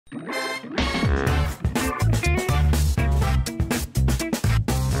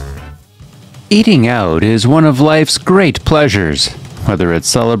Eating out is one of life's great pleasures. Whether it's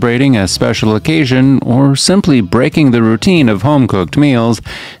celebrating a special occasion or simply breaking the routine of home-cooked meals,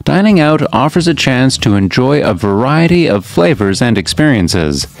 dining out offers a chance to enjoy a variety of flavors and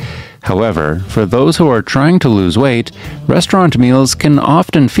experiences. However, for those who are trying to lose weight, restaurant meals can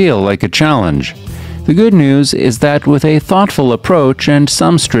often feel like a challenge. The good news is that with a thoughtful approach and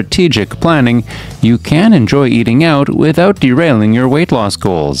some strategic planning, you can enjoy eating out without derailing your weight loss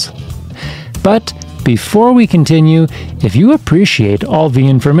goals. But before we continue, if you appreciate all the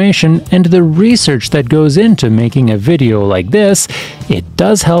information and the research that goes into making a video like this, it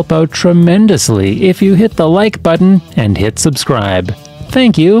does help out tremendously if you hit the like button and hit subscribe.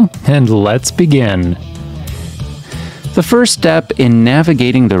 Thank you, and let's begin. The first step in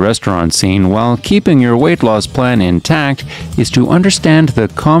navigating the restaurant scene while keeping your weight loss plan intact is to understand the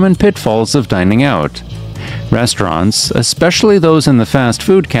common pitfalls of dining out. Restaurants, especially those in the fast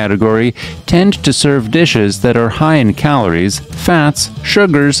food category, tend to serve dishes that are high in calories, fats,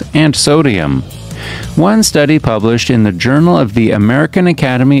 sugars, and sodium. One study published in the Journal of the American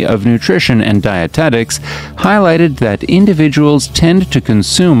Academy of Nutrition and Dietetics highlighted that individuals tend to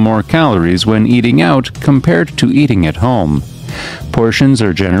consume more calories when eating out compared to eating at home. Portions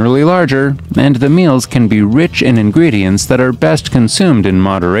are generally larger, and the meals can be rich in ingredients that are best consumed in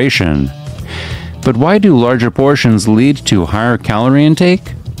moderation. But why do larger portions lead to higher calorie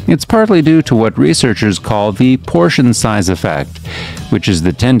intake? It's partly due to what researchers call the portion size effect, which is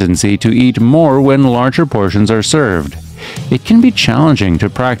the tendency to eat more when larger portions are served. It can be challenging to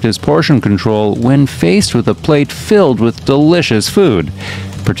practice portion control when faced with a plate filled with delicious food,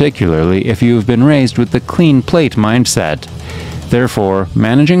 particularly if you've been raised with the clean plate mindset. Therefore,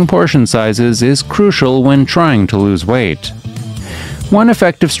 managing portion sizes is crucial when trying to lose weight. One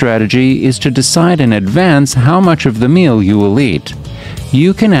effective strategy is to decide in advance how much of the meal you will eat.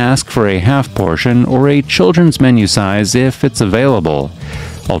 You can ask for a half portion or a children's menu size if it's available.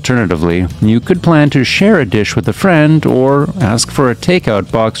 Alternatively, you could plan to share a dish with a friend or ask for a takeout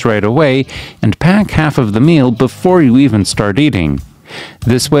box right away and pack half of the meal before you even start eating.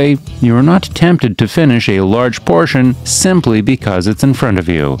 This way, you are not tempted to finish a large portion simply because it's in front of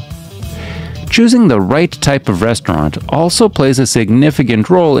you. Choosing the right type of restaurant also plays a significant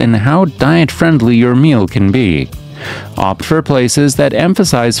role in how diet-friendly your meal can be. Opt for places that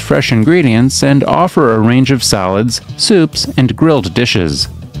emphasize fresh ingredients and offer a range of salads, soups, and grilled dishes.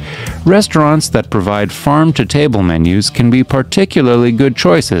 Restaurants that provide farm-to-table menus can be particularly good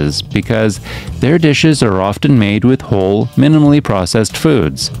choices because their dishes are often made with whole, minimally processed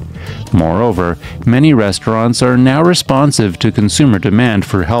foods. Moreover, many restaurants are now responsive to consumer demand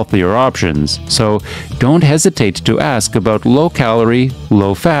for healthier options, so don't hesitate to ask about low-calorie,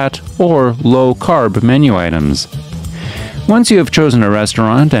 low-fat, or low-carb menu items. Once you have chosen a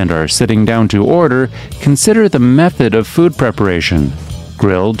restaurant and are sitting down to order, consider the method of food preparation.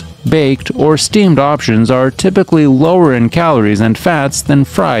 Grilled, baked, or steamed options are typically lower in calories and fats than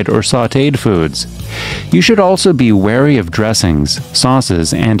fried or sautéed foods. You should also be wary of dressings,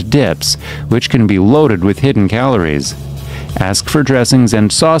 sauces, and dips, which can be loaded with hidden calories. Ask for dressings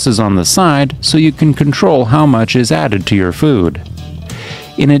and sauces on the side so you can control how much is added to your food.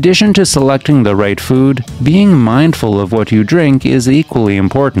 In addition to selecting the right food, being mindful of what you drink is equally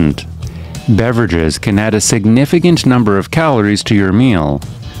important. Beverages can add a significant number of calories to your meal.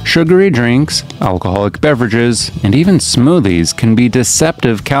 Sugary drinks, alcoholic beverages, and even smoothies can be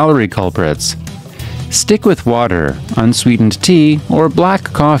deceptive calorie culprits. Stick with water, unsweetened tea, or black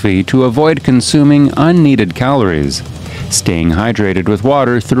coffee to avoid consuming unneeded calories. Staying hydrated with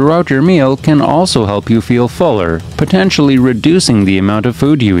water throughout your meal can also help you feel fuller, potentially reducing the amount of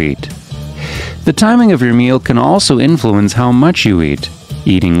food you eat. The timing of your meal can also influence how much you eat.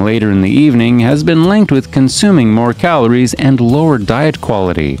 Eating later in the evening has been linked with consuming more calories and lower diet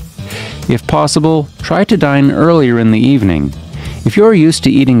quality. If possible, try to dine earlier in the evening. If you're used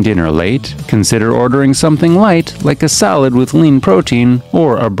to eating dinner late, consider ordering something light like a salad with lean protein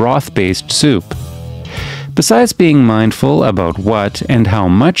or a broth-based soup. Besides being mindful about what and how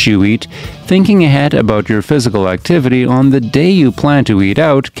much you eat, thinking ahead about your physical activity on the day you plan to eat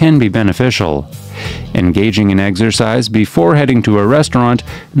out can be beneficial. Engaging in exercise before heading to a restaurant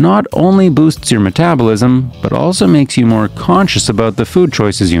not only boosts your metabolism, but also makes you more conscious about the food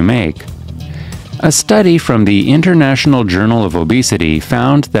choices you make. A study from the International Journal of Obesity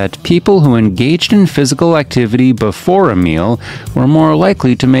found that people who engaged in physical activity before a meal were more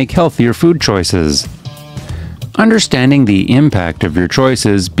likely to make healthier food choices. Understanding the impact of your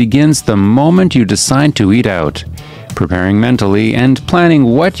choices begins the moment you decide to eat out. Preparing mentally and planning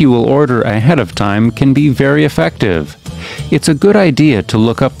what you will order ahead of time can be very effective. It's a good idea to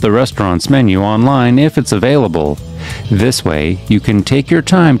look up the restaurant's menu online if it's available. This way, you can take your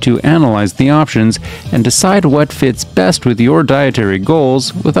time to analyze the options and decide what fits best with your dietary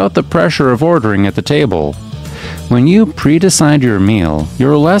goals without the pressure of ordering at the table. When you pre-decide your meal,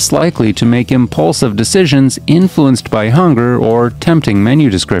 you're less likely to make impulsive decisions influenced by hunger or tempting menu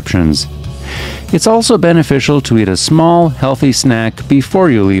descriptions. It's also beneficial to eat a small, healthy snack before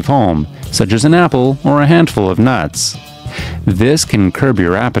you leave home, such as an apple or a handful of nuts. This can curb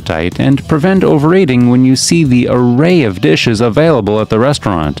your appetite and prevent overeating when you see the array of dishes available at the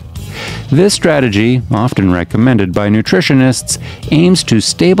restaurant. This strategy, often recommended by nutritionists, aims to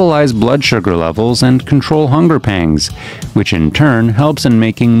stabilize blood sugar levels and control hunger pangs, which in turn helps in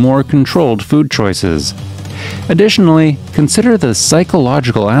making more controlled food choices. Additionally, consider the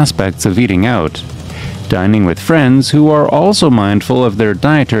psychological aspects of eating out. Dining with friends who are also mindful of their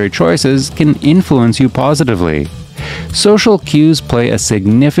dietary choices can influence you positively. Social cues play a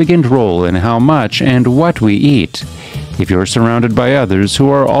significant role in how much and what we eat. If you're surrounded by others who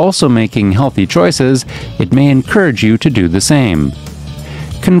are also making healthy choices, it may encourage you to do the same.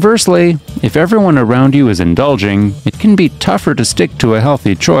 Conversely, if everyone around you is indulging, it can be tougher to stick to a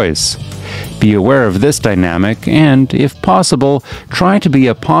healthy choice. Be aware of this dynamic and, if possible, try to be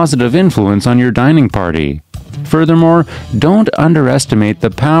a positive influence on your dining party. Furthermore, don't underestimate the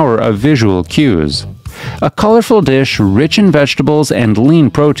power of visual cues. A colorful dish rich in vegetables and lean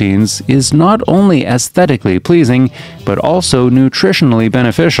proteins is not only aesthetically pleasing, but also nutritionally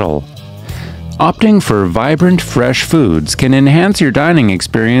beneficial. Opting for vibrant, fresh foods can enhance your dining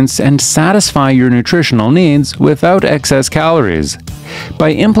experience and satisfy your nutritional needs without excess calories.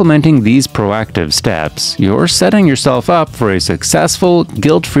 By implementing these proactive steps, you're setting yourself up for a successful,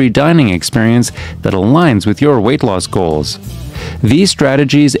 guilt-free dining experience that aligns with your weight loss goals. These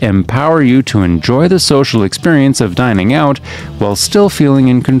strategies empower you to enjoy the social experience of dining out while still feeling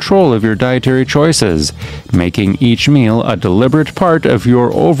in control of your dietary choices, making each meal a deliberate part of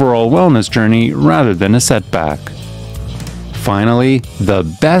your overall wellness journey rather than a setback. Finally, the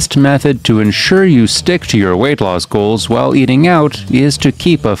best method to ensure you stick to your weight loss goals while eating out is to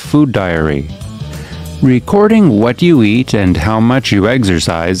keep a food diary. Recording what you eat and how much you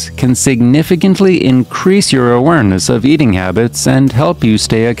exercise can significantly increase your awareness of eating habits and help you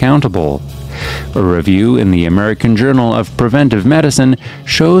stay accountable. A review in the American Journal of Preventive Medicine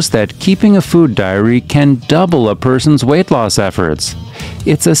shows that keeping a food diary can double a person's weight loss efforts.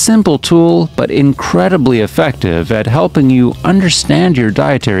 It's a simple tool, but incredibly effective at helping you understand your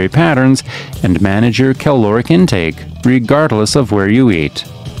dietary patterns and manage your caloric intake, regardless of where you eat.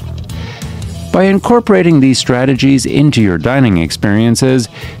 By incorporating these strategies into your dining experiences,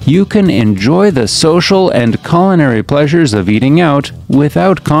 you can enjoy the social and culinary pleasures of eating out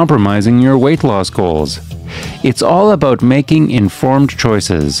without compromising your weight loss goals. It's all about making informed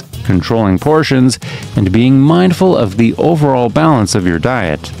choices, controlling portions, and being mindful of the overall balance of your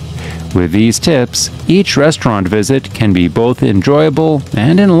diet. With these tips, each restaurant visit can be both enjoyable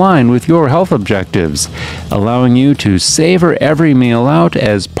and in line with your health objectives, allowing you to savor every meal out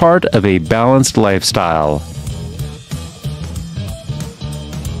as part of a balanced lifestyle.